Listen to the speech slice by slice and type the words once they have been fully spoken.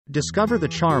Discover the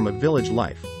charm of village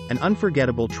life, an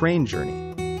unforgettable train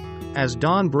journey. As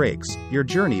dawn breaks, your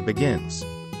journey begins.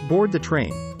 Board the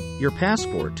train, your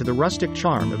passport to the rustic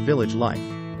charm of village life.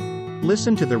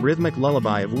 Listen to the rhythmic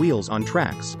lullaby of wheels on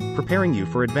tracks, preparing you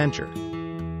for adventure.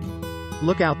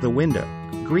 Look out the window.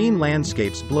 Green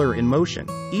landscapes blur in motion,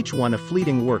 each one a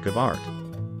fleeting work of art.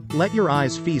 Let your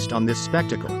eyes feast on this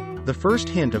spectacle, the first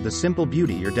hint of the simple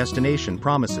beauty your destination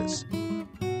promises.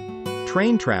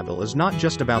 Train travel is not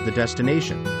just about the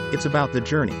destination, it's about the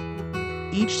journey.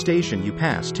 Each station you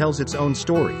pass tells its own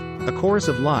story, a chorus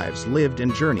of lives lived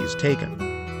and journeys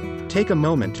taken. Take a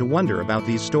moment to wonder about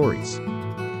these stories.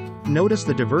 Notice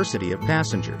the diversity of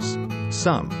passengers.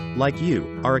 Some, like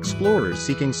you, are explorers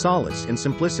seeking solace in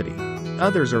simplicity.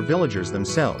 Others are villagers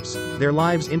themselves, their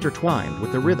lives intertwined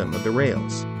with the rhythm of the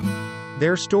rails.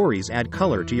 Their stories add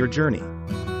color to your journey.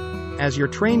 As your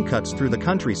train cuts through the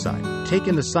countryside, take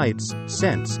in the sights,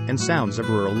 scents, and sounds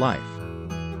of rural life.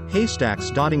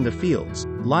 Haystacks dotting the fields,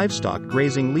 livestock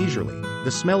grazing leisurely, the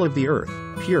smell of the earth,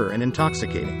 pure and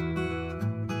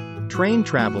intoxicating. Train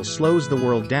travel slows the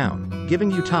world down, giving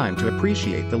you time to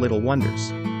appreciate the little wonders.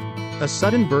 A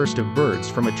sudden burst of birds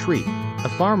from a tree, a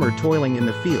farmer toiling in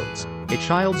the fields, a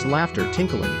child's laughter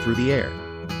tinkling through the air.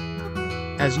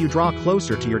 As you draw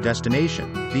closer to your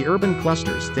destination, the urban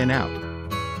clusters thin out.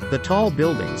 The tall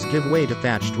buildings give way to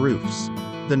thatched roofs.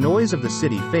 The noise of the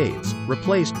city fades,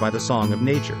 replaced by the song of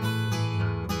nature.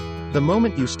 The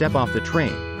moment you step off the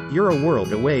train, you're a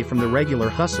world away from the regular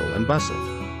hustle and bustle.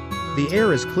 The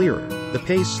air is clearer, the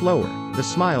pace slower, the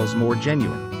smiles more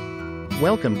genuine.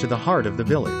 Welcome to the heart of the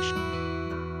village.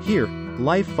 Here,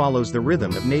 life follows the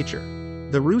rhythm of nature.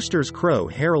 The rooster's crow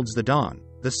heralds the dawn,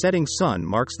 the setting sun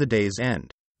marks the day's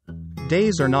end.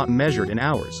 Days are not measured in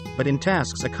hours, but in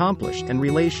tasks accomplished and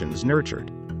relations nurtured.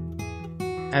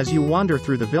 As you wander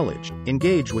through the village,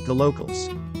 engage with the locals.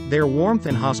 Their warmth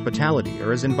and hospitality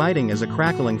are as inviting as a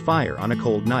crackling fire on a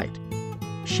cold night.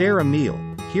 Share a meal,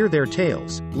 hear their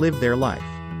tales, live their life.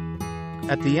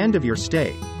 At the end of your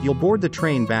stay, you'll board the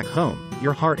train back home,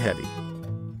 your heart heavy.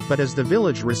 But as the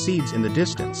village recedes in the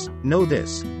distance, know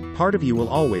this: part of you will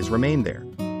always remain there.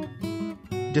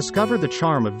 Discover the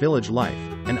charm of village life,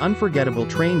 an unforgettable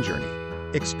train journey.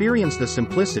 Experience the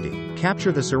simplicity,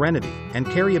 capture the serenity, and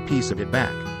carry a piece of it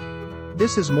back.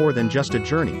 This is more than just a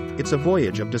journey, it's a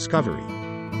voyage of discovery.